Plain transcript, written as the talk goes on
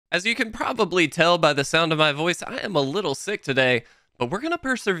As you can probably tell by the sound of my voice, I am a little sick today, but we're gonna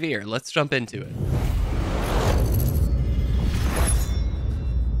persevere. Let's jump into it.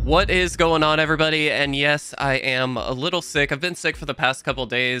 What is going on, everybody? And yes, I am a little sick. I've been sick for the past couple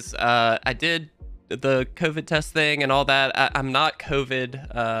days. I did the COVID test thing and all that. I'm not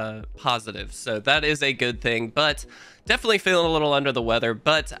COVID positive, so that is a good thing, but definitely feeling a little under the weather.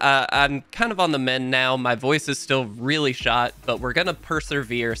 But I'm kind of on the mend now. My voice is still really shot, but we're gonna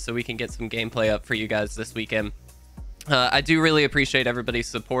persevere so we can get some gameplay up for you guys this weekend. I do really appreciate everybody's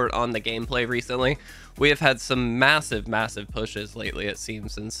support on the gameplay recently. We have had some massive pushes lately, it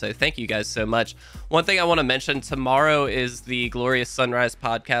seems, and so thank you guys so much. One thing I want to mention, tomorrow is the Glorious Sunrise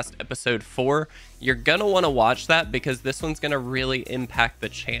podcast episode 4. You're gonna want to watch that because this one's gonna really impact the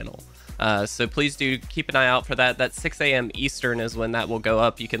channel. So please do keep an eye out for that. That's 6 a.m. Eastern is when that will go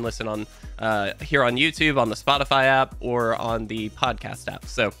up. You can listen on here on YouTube, on the Spotify app, or on the podcast app.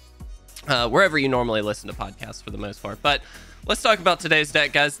 So wherever you normally listen to podcasts for the most part. But let's talk about today's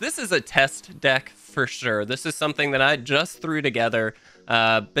deck, guys. This is a test deck for sure. This is something that I just threw together.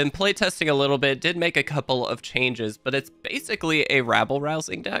 Been playtesting a little bit, did make a couple of changes, but it's basically a Rabble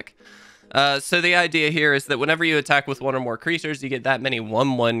Rousing deck. So the idea here is that whenever you attack with one or more creatures, you get that many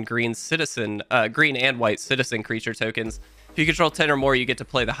 1/1 green citizen, green and white citizen creature tokens. If you control 10 or more, you get to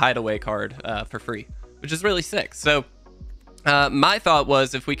play the Hideaway card for free, which is really sick. So my thought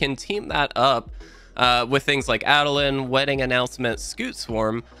was if we can team that up with things like Adeline, Wedding Announcement, Scute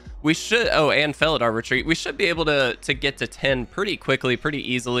Swarm, we should, and Felidar Retreat, we should be able to get to 10 pretty quickly,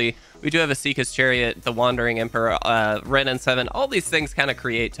 pretty easily. We do have Esika's Chariot, the Wandering Emperor, Wrenn and Seven. All these things kind of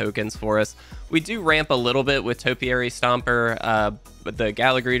create tokens for us. We do ramp a little bit with Topiary Stomper, the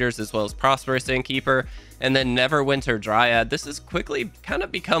Gala Greeters, as well as Prosperous Innkeeper, and then Neverwinter Dryad. This has quickly kind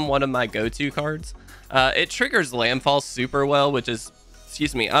of become one of my go-to cards. It triggers Landfall super well, which is,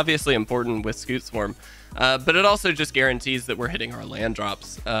 obviously important with Scute Swarm. But it also just guarantees that we're hitting our land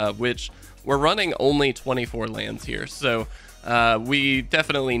drops, which we're running only 24 lands here. So we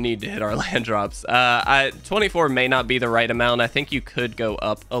definitely need to hit our land drops. 24 may not be the right amount. I think you could go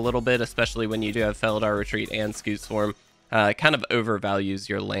up a little bit, especially when you do have Felidar Retreat and Scute Swarm. Kind of overvalues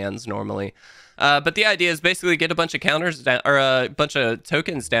your lands normally. But the idea is basically get a bunch of counters down, or a bunch of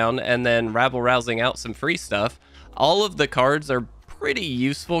tokens down, and then Rabble Rousing out some free stuff. All of the cards are pretty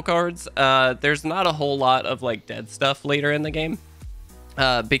useful cards. There's not a whole lot of like dead stuff later in the game.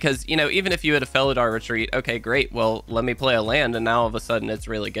 Because, you know, even if you had a Felidar Retreat, okay, great. Well, let me play a land, and now all of a sudden it's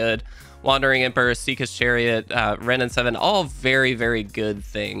really good. Wandering Emperor, Esika's Chariot, Wrenn and Seven, all very good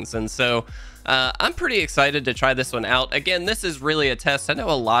things. And so I'm pretty excited to try this one out. Again, this is really a test. I know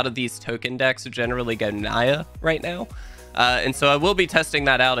a lot of these token decks generally go Naya right now. And so I will be testing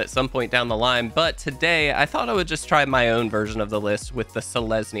that out at some point down the line. But today, I thought I would just try my own version of the list with the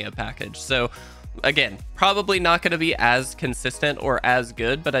Selesnya package. So again, probably not going to be as consistent or as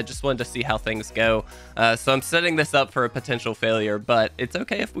good, but I just wanted to see how things go. So I'm setting this up for a potential failure, but it's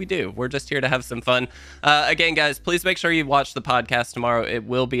okay if we do. We're just here to have some fun. Again, guys, please make sure you watch the podcast tomorrow. It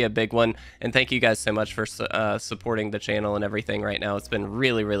will be a big one. And thank you guys so much for supporting the channel and everything right now. It's been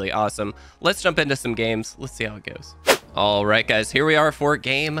really awesome. Let's jump into some games. Let's see how it goes. All right, guys, here we are for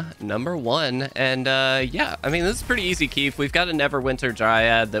game number 1. And yeah, I mean, this is pretty easy keep. We've got a Neverwinter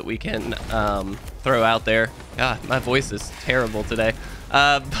Dryad that we can throw out there. God, my voice is terrible today.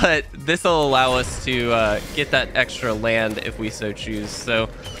 But this will allow us to get that extra land if we so choose. So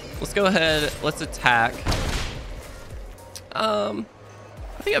let's go ahead. Let's attack. I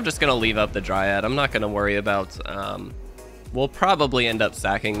think I'm just going to leave up the Dryad. I'm not going to worry about... we'll probably end up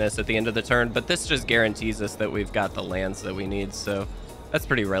sacking this at the end of the turn, but this just guarantees us that we've got the lands that we need, so that's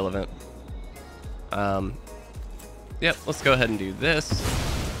pretty relevant. Yep, let's go ahead and do this.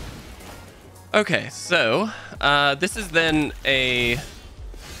 Okay, so this is then a...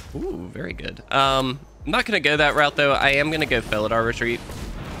 Ooh, very good. I'm not going to go that route, though. I am going to go Felidar Retreat.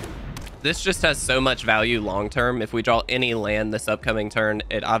 This just has so much value long-term. If we draw any land this upcoming turn,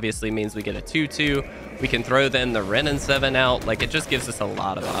 it obviously means we get a 2/2. We can throw then the Wrenn and Seven out. Like, it just gives us a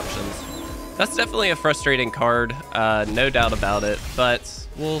lot of options. That's definitely a frustrating card, no doubt about it, but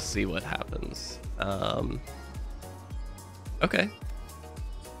we'll see what happens. Okay.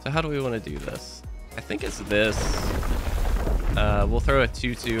 So how do we want to do this? I think it's this. We'll throw a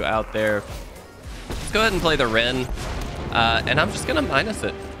 2/2 out there. Let's go ahead and play the Wrenn, and I'm just going to minus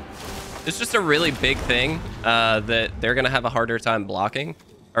it. It's just a really big thing that they're going to have a harder time blocking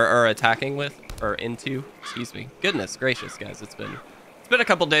or attacking with or into. Excuse me. Goodness gracious, guys. It's been a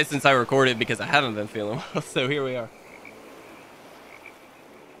couple days since I recorded because I haven't been feeling well. So here we are.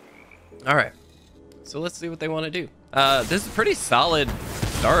 All right. So let's see what they want to do. This is pretty solid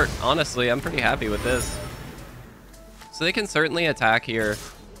start, honestly. I'm pretty happy with this. So they can certainly attack here,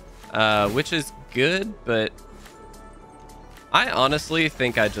 which is good, but I honestly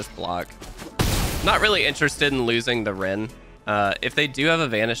think I just block. Not really interested in losing the Wrenn. If they do have a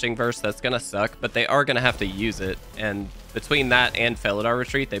Vanishing Burst, that's going to suck, but they are going to have to use it. And between that and Felidar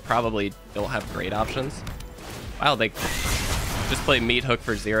Retreat, they probably don't have great options. Wow, they just play Meat Hook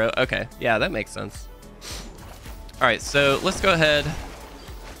for 0. Okay, yeah, that makes sense. All right, so let's go ahead,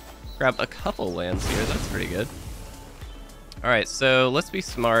 grab a couple lands here. That's pretty good. All right, so let's be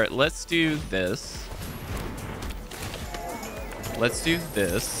smart. Let's do this. Let's do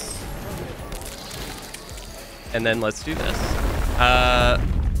this. And then let's do this.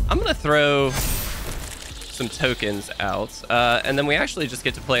 I'm going to throw some tokens out. And then we actually just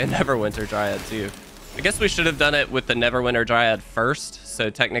get to play a Neverwinter Dryad too. I guess we should have done it with the Neverwinter Dryad first. So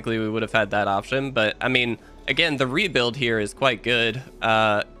technically we would have had that option. But I mean, again, the rebuild here is quite good.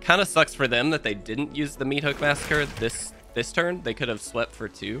 Kind of sucks for them that they didn't use the Meat Hook Massacre this turn. They could have swept for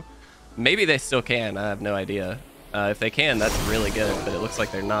 2. Maybe they still can. I have no idea. If they can, that's really good. But it looks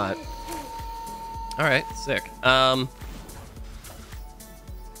like they're not. All right, sick. I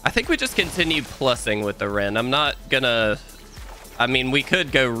think we just continue plussing with the Wrenn. I'm not gonna... I mean, we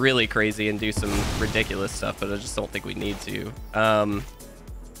could go really crazy and do some ridiculous stuff, but I just don't think we need to.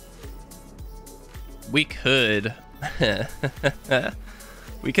 We could...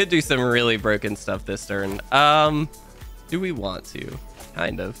 we could do some really broken stuff this turn. Do we want to?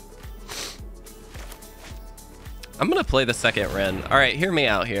 Kind of. I'm gonna play the second Wrenn. All right, hear me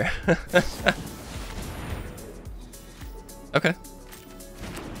out here. Okay.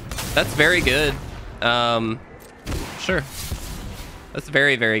 That's very good. Sure. That's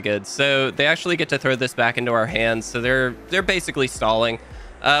very, very good. So they actually get to throw this back into our hands. So they're basically stalling,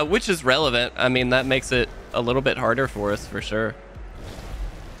 which is relevant. I mean, that makes it a little bit harder for us for sure.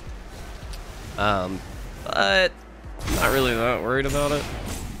 But I'm not really that worried about it.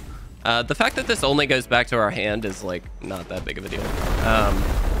 The fact that this only goes back to our hand is like not that big of a deal.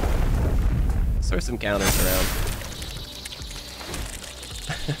 Let's throw some counters around.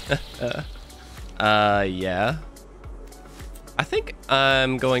 Yeah. I think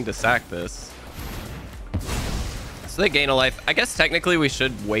I'm going to sack this. So they gain a life. I guess technically we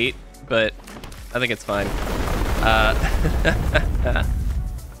should wait, but I think it's fine.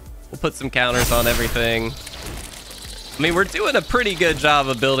 We'll put some counters on everything. I mean, we're doing a pretty good job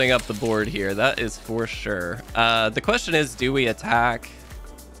of building up the board here. That is for sure. The question is, do we attack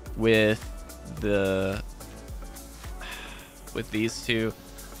with these two?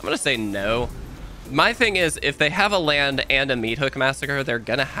 I'm gonna say no. My thing is, if they have a land and a Meat Hook Massacre, they're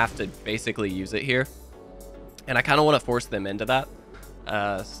gonna have to basically use it here, and I kind of want to force them into that.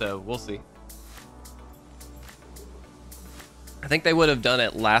 So we'll see. I think they would have done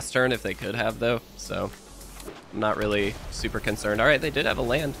it last turn if they could have, though. So I'm not really super concerned. All right, they did have a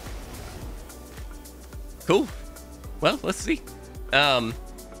land. Cool. Well, let's see. I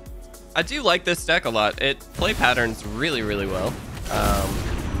do like this deck a lot. It play patterns really, really well.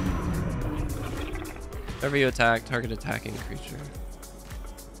 Whenever you attack, target attacking creature.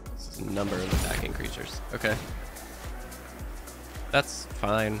 This is a number of attacking creatures. Okay. That's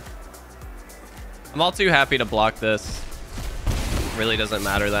fine. I'm all too happy to block this. Really doesn't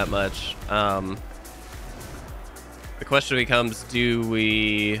matter that much. The question becomes, do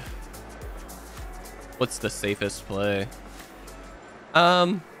we... What's the safest play?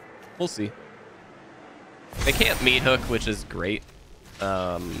 We'll see. They can't Meat Hook, which is great.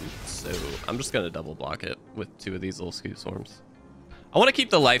 So I'm just gonna double block it with 2 of these little Scute Swarms. I want to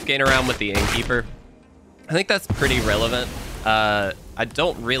keep the life gain around with the Innkeeper. I think that's pretty relevant. I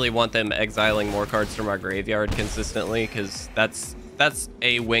don't really want them exiling more cards from our graveyard consistently, because that's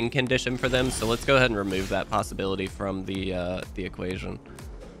a win condition for them. So let's go ahead and remove that possibility from the equation.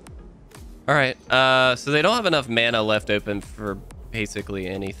 All right, so they don't have enough mana left open for basically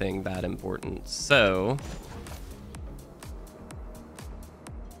anything that important. So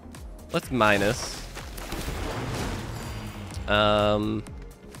let's minus.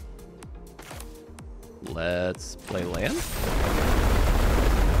 Let's play land.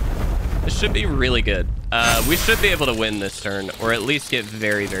 This should be really good. We should be able to win this turn, or at least get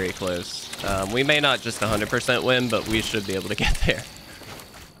very, very close. We may not just 100% win, but we should be able to get there.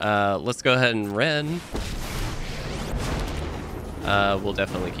 Let's go ahead and Wrenn. We'll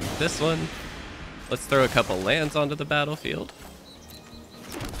definitely keep this one. Let's throw a couple lands onto the battlefield.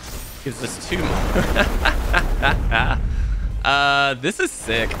 Gives us 2 more. This is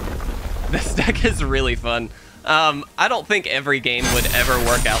sick. This deck is really fun. I don't think every game would ever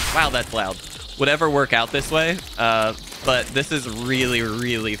work out. Wow, that's loud. Would ever work out this way. but this is really,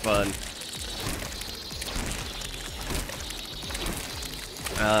 really fun.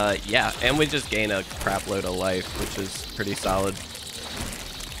 Yeah, and we just gain a crap load of life, which is pretty solid.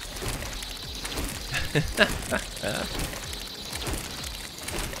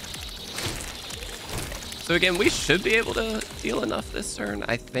 So again, we should be able to deal enough this turn,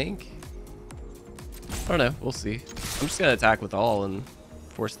 I think. I don't know, we'll see. I'm just gonna attack with all and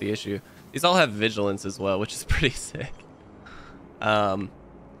force the issue. These all have vigilance as well, which is pretty sick.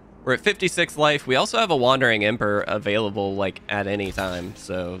 We're at 56 life. We also have a Wandering Emperor available like at any time,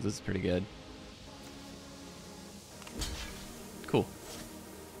 so this is pretty good. Cool.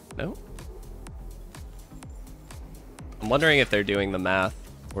 No? I'm wondering if they're doing the math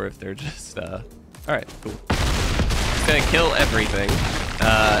or if they're just all right, cool. Just gonna kill everything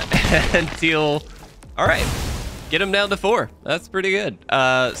and deal. All right, get him down to 4. That's pretty good.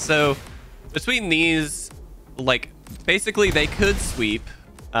 So between these, like, basically they could sweep,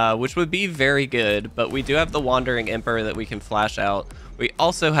 which would be very good, but we do have the Wandering Emperor that we can flash out. We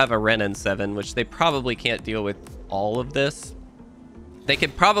also have a Wrenn and Seven, which they probably can't deal with all of this. They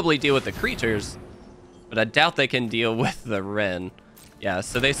could probably deal with the creatures, but I doubt they can deal with the Wrenn. Yeah,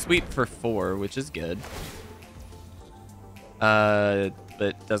 so they sweep for 4, which is good. But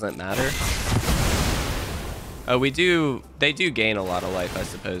doesn't matter. Oh, they do gain a lot of life, I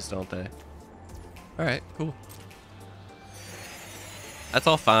suppose, don't they? All right, cool. That's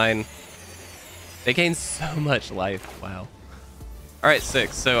all fine. They gain so much life. Wow. All right,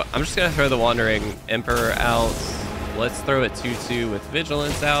 6. So I'm just gonna throw the Wandering Emperor out. Let's throw a 2/2 with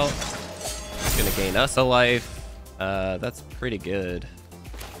Vigilance out. It's gonna gain us a life. That's pretty good.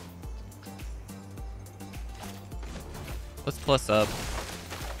 Let's plus up.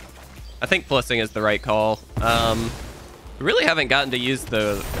 I think plussing is the right call. We really haven't gotten to use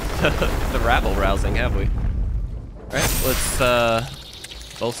the the Rabble Rousing, have we? All right, let's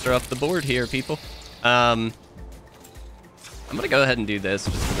bolster up the board here, people. I'm gonna go ahead and do this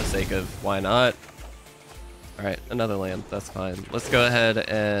just for the sake of why not. All right, another land, that's fine. Let's go ahead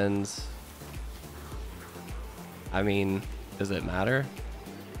and, I mean, does it matter?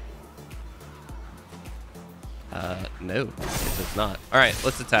 No, it does not. All right,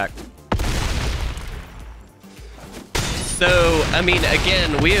 let's attack. So, I mean,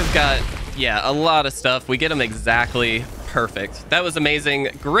 again, we have got, yeah, a lot of stuff. We get them exactly perfect. That was amazing.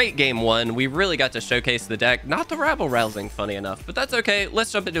 Great game 1. We really got to showcase the deck. Not the Rabble Rousing, funny enough, but that's okay.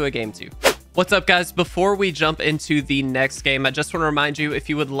 Let's jump into a game 2. What's up, guys? Before we jump into the next game, I just want to remind you, if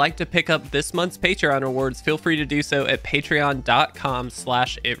you would like to pick up this month's Patreon rewards, feel free to do so at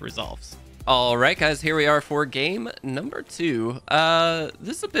patreon.com/itresolves. All right, guys, here we are for game number 2.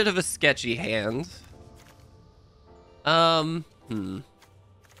 This is a bit of a sketchy hand.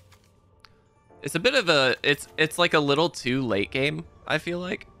 It's a bit of a, it's like a little too late game, I feel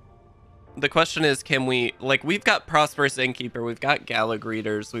like. The question is, can we, like, we've got Prosperous Innkeeper, we've got Gala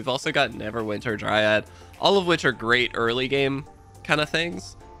Greeters, we've also got Neverwinter Dryad, all of which are great early game kind of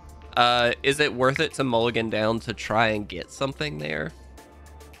things. Is it worth it to mulligan down to try and get something there?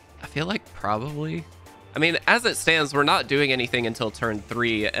 I feel like probably. I mean, as it stands, we're not doing anything until turn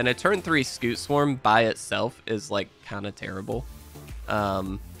 3, and a turn 3 Scute Swarm by itself is, like, kind of terrible.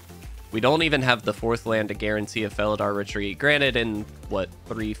 We don't even have the 4th land to guarantee a Felidar Retreat. Granted, in, what,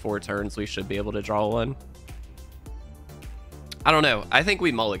 3-4 turns, we should be able to draw one. I don't know. I think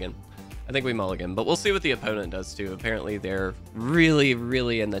we mulligan. But we'll see what the opponent does, too. Apparently, they're really,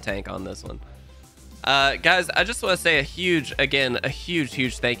 really in the tank on this one. Guys, I just want to say a huge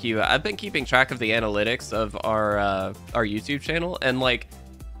thank you. I've been keeping track of the analytics of our YouTube channel, and like,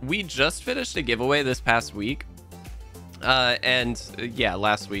 we just finished a giveaway this past week, and yeah,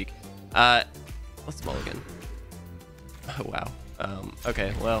 last week. Let's mulligan. Oh wow.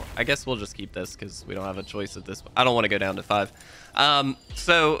 Okay, well, I guess we'll just keep this because we don't have a choice at this. I don't want to go down to 5.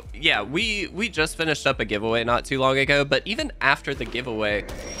 So yeah, we just finished up a giveaway not too long ago, but even after the giveaway,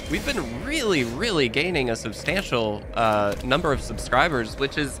 we've been really gaining a substantial number of subscribers,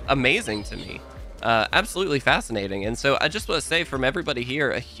 which is amazing to me. Absolutely fascinating. And so I just want to say from everybody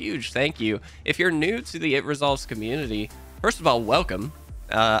here, a huge thank you. If you're new to the It Resolves community, first of all, welcome.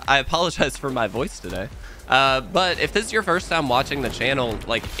 I apologize for my voice today. But if this is your first time watching the channel,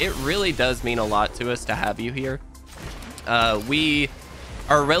 like, it really does mean a lot to us to have you here. We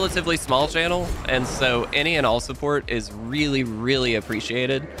are a relatively small channel, and so any and all support is really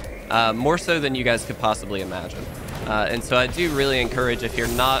appreciated, more so than you guys could possibly imagine. And so I do really encourage, if you're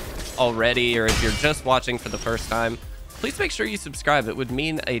not already, or if you're just watching for the first time, please make sure you subscribe. It would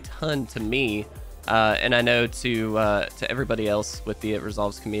mean a ton to me, and I know to everybody else with the It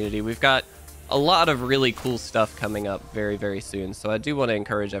Resolves community. We've got a lot of really cool stuff coming up very, very soon. So I do want to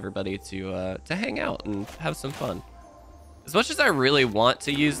encourage everybody to hang out and have some fun. As much as I really want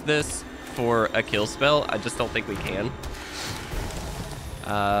to use this for a kill spell, I just don't think we can.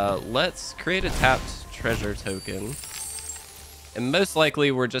 Let's create a tapped treasure token. And most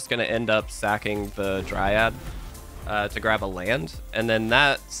likely we're just going to end up sacking the Dryad to grab a land. And then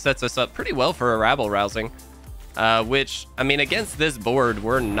that sets us up pretty well for a Rabble Rousing. Which, I mean, against this board,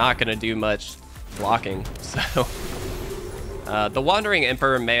 we're not going to do much blocking. So the Wandering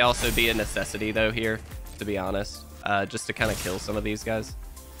Emperor may also be a necessity, though, here, to be honest. Just to kind of kill some of these guys.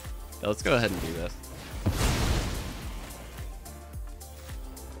 So let's go ahead and do this.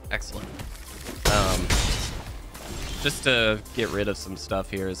 Excellent. Just to get rid of some stuff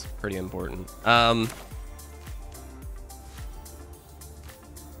here is pretty important.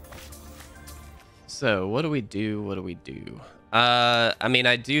 So what do we do? What do we do? I mean,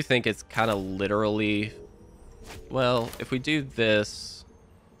 I do think it's kind of literally, well, if we do this,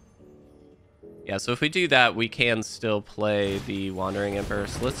 yeah, so if we do that, we can still play the Wandering Emperor.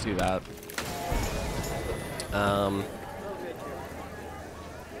 So let's do that.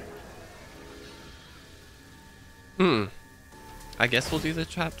 I guess we'll do the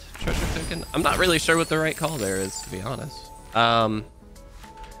trapped treasure token. I'm not really sure what the right call there is, to be honest.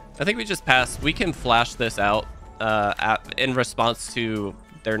 I think we just pass. We can flash this out in response to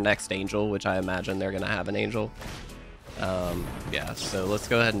their next angel, which I imagine they're going to have an angel. Yeah, so let's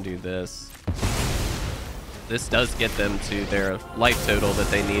go ahead and do this. This does get them to their life total that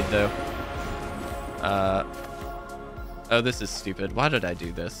they need, though. Oh, this is stupid. Why did I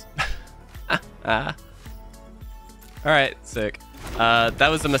do this? All right, sick. That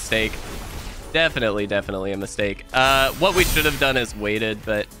was a mistake. Definitely a mistake. What we should have done is waited,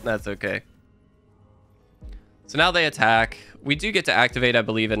 but that's okay. So now they attack. We do get to activate, I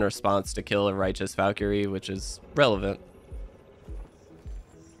believe, in response to kill a Righteous Valkyrie, which is relevant.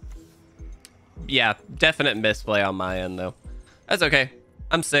 Yeah, definite misplay on my end, though. That's okay.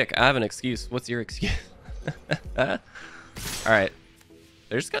 I'm sick. I have an excuse. What's your excuse? All right.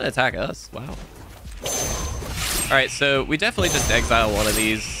 They're just going to attack us. Wow. All right, so we definitely just exile one of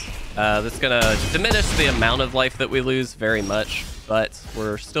these. That's going to diminish the amount of life that we lose very much, but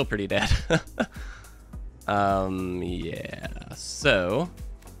we're still pretty dead. Yeah, so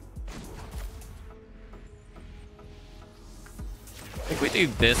I think we do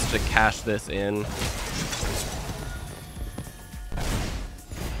this to cash this in.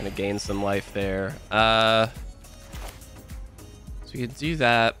 Gonna gain some life there. So we can do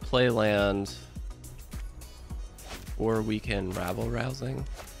that, play land, or we can Rabble Rousing.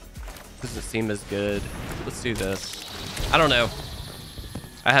 Doesn't seem as good. Let's do this. I don't know.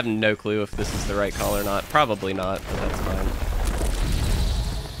 I have no clue if this is the right call or not. Probably not, but that's fine.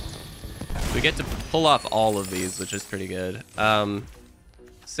 We get to pull off all of these, which is pretty good.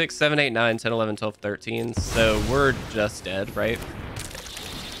 6, 7, 8, 9, 10, 11, 12, 13. So we're just dead, right?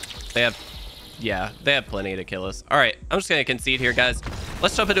 They have, yeah, they have plenty to kill us. All right, I'm just gonna concede here, guys.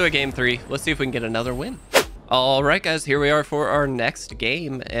 Let's jump into a game 3. Let's see if we can get another win. All right, guys, here we are for our next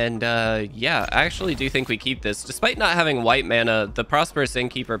game. And yeah, I actually do think we keep this. Despite not having white mana, the Prosperous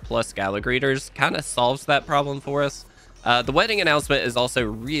Innkeeper plus Gala Greeters kind of solves that problem for us. The wedding announcement is also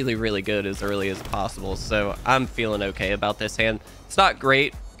really, really good as early as possible. So I'm feeling okay about this hand. It's not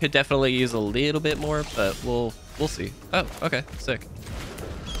great. Could definitely use a little bit more, but we'll see. Oh, okay, sick.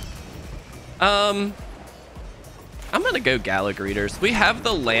 I'm gonna go Gala Greeters. We have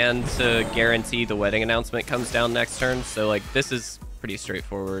the land to guarantee the wedding announcement comes down next turn, so like this is pretty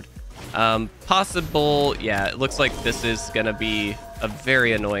straightforward. Possible, yeah, it looks like this is gonna be a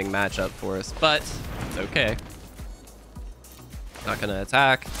very annoying matchup for us, but it's okay. Not gonna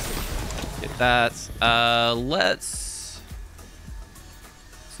attack. Get that. Let's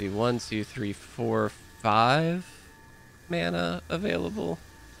see, 1, 2, 3, 4, 5 mana available.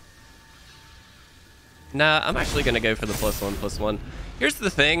 Nah, I'm actually going to go for the +1/+1. Here's the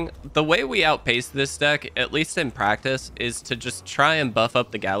thing. The way we outpace this deck, at least in practice, is to just try and buff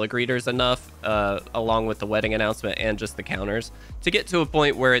up the Gala Greeters enough, along with the wedding announcement and just the counters, to get to a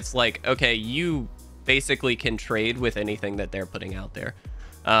point where it's like, okay, you basically can trade with anything that they're putting out there.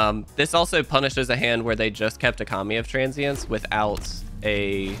 This also punishes a hand where they just kept a Kami of Transience without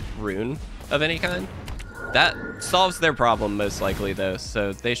a rune of any kind. That solves their problem most likely, though,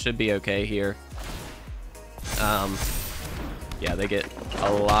 so they should be okay here. Yeah, they get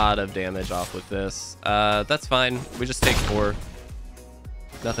a lot of damage off with this. That's fine. We just take 4.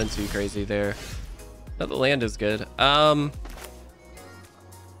 Nothing too crazy there. No, the land is good.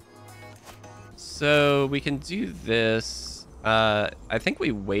 So we can do this. I think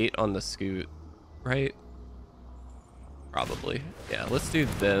we wait on the Scute. right? Probably. Yeah, let's do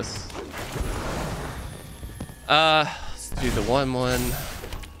this. Let's do the 1/1.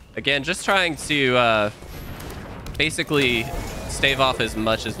 Again, just trying to basically stave off as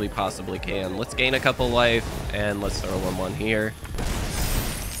much as we possibly can. Let's gain a couple life, and let's throw 1/1 here.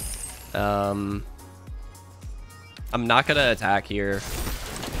 I'm not gonna attack here.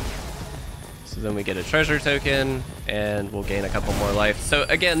 So then we get a treasure token, and we'll gain a couple more life. So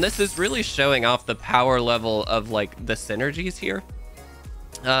again, this is really showing off the power level of like the synergies here.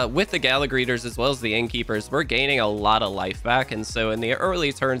 With the Gala Greeters as well as the Innkeepers, we're gaining a lot of life back. And so in the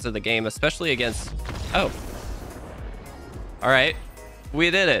early turns of the game, especially against... Oh. All right. We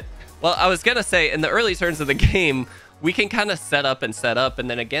did it. Well, I was going to say, in the early turns of the game, we can kind of set up, and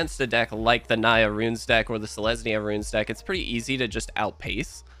then against a deck like the Naya Runes deck or the Selesnya Runes deck, it's pretty easy to just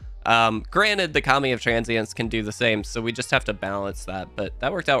outpace. Granted, the Kami of Transience can do the same, so we just have to balance that, but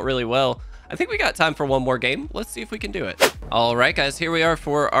that worked out really well. I think we got time for one more game. Let's see if we can do it. All right, guys, here we are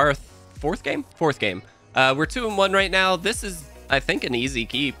for our fourth game. We're 2-1 right now. This is, I think, an easy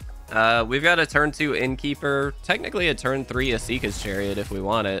keep. We've got a turn 2 Innkeeper, technically a turn 3 Esika's Chariot if we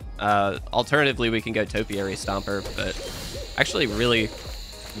want it. Alternatively, we can go Topiary Stomper, but actually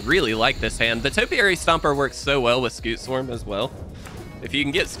really like this hand. The Topiary Stomper works so well with Scute Swarm as well. If you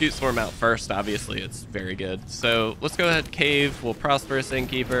can get Scute Swarm out first, obviously it's very good. So let's go ahead, cave. We'll Prosperous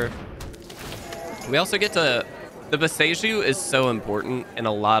Innkeeper. We also get to... The Boseiju is so important in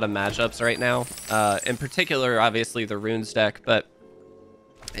a lot of matchups right now. In particular, obviously, the Runes deck, but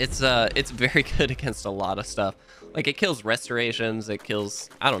it's very good against a lot of stuff. Like, it kills Restorations, it kills,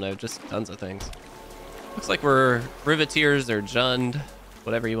 I don't know, just tons of things. Looks like we're Riveteers or Jund,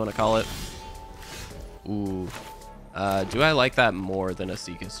 whatever you want to call it. Ooh. Do I like that more than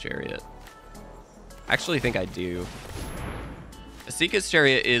Esika's Chariot? I actually think I do. Esika's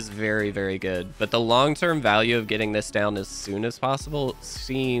Chariot is very good, but the long-term value of getting this down as soon as possible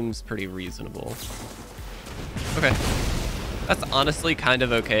seems pretty reasonable. Okay. That's honestly kind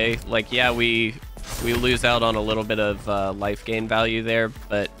of okay. Like, yeah, we lose out on a little bit of life gain value there,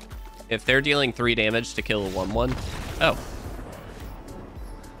 but if they're dealing 3 damage to kill a 1/1... Oh.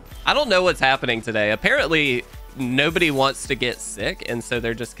 I don't know what's happening today. Apparently... nobody wants to get sick, and so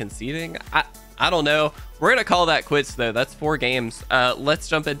they're just conceding. I don't know. We're gonna call that quits though. That's 4 games. Let's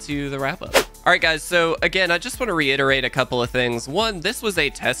jump into the wrap-up. All right, guys, so again, I just want to reiterate a couple of things. One, this was a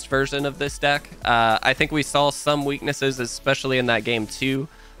test version of this deck. I think we saw some weaknesses, especially in that game too,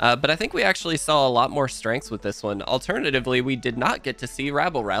 but I think we actually saw a lot more strengths with this one. Alternatively, we did not get to see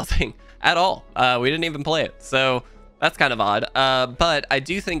Rabble Rousing at all. We didn't even play it, so that's kind of odd, but I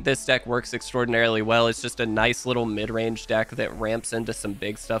do think this deck works extraordinarily well. It's just a nice little mid-range deck that ramps into some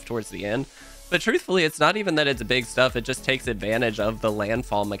big stuff towards the end. But truthfully, it's not even that it's big stuff. It just takes advantage of the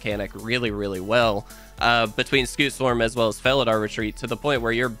landfall mechanic really well between Scute Swarm as well as Felidar Retreat, to the point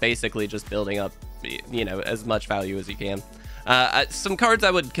where you're basically just building up, you know, as much value as you can. Some cards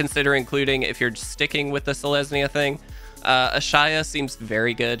I would consider including if you're sticking with the Selesnya thing. Ashaya seems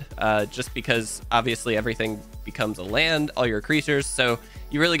very good, just because obviously everything becomes a land, all your creatures, so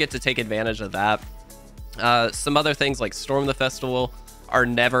you really get to take advantage of that. Some other things like Storm the Festival are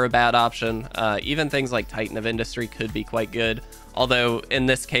never a bad option. Even things like Titan of Industry could be quite good, although in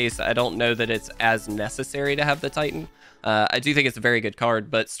this case I don't know that it's as necessary to have the Titan. I do think it's a very good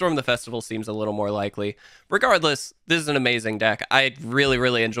card, but Storm the Festival seems a little more likely. Regardless, this is an amazing deck. I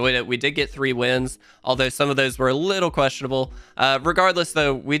really enjoyed it. We did get 3 wins, although some of those were a little questionable. Regardless,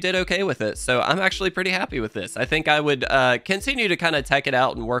 though, we did okay with it, so I'm actually pretty happy with this. I think I would continue to kind of tech it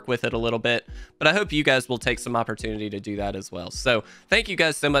out and work with it a little bit, but I hope you guys will take some opportunity to do that as well. So thank you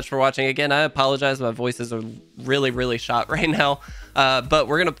guys so much for watching. Again, I apologize. My voices are really shot right now, but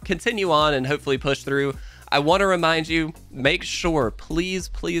we're going to continue on and hopefully push through. I want to remind you, make sure, please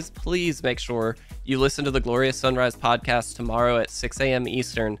make sure you listen to the Glorious Sunrise podcast tomorrow at 6 a.m.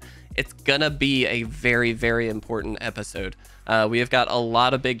 Eastern. It's gonna be a very important episode. We have got a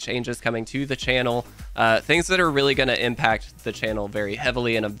lot of big changes coming to the channel, things that are really gonna impact the channel very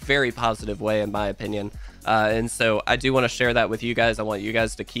heavily in a very positive way, in my opinion. And so I do want to share that with you guys. I want you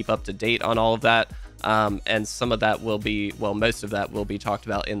guys to keep up to date on all of that. And some of that will be, well, most of that will be talked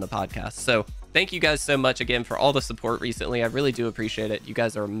about in the podcast. So thank you guys so much again for all the support recently. I really do appreciate it. You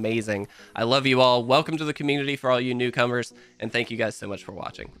guys are amazing. I love you all. Welcome to the community for all you newcomers, and thank you guys so much for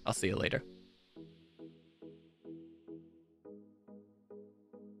watching. I'll see you later.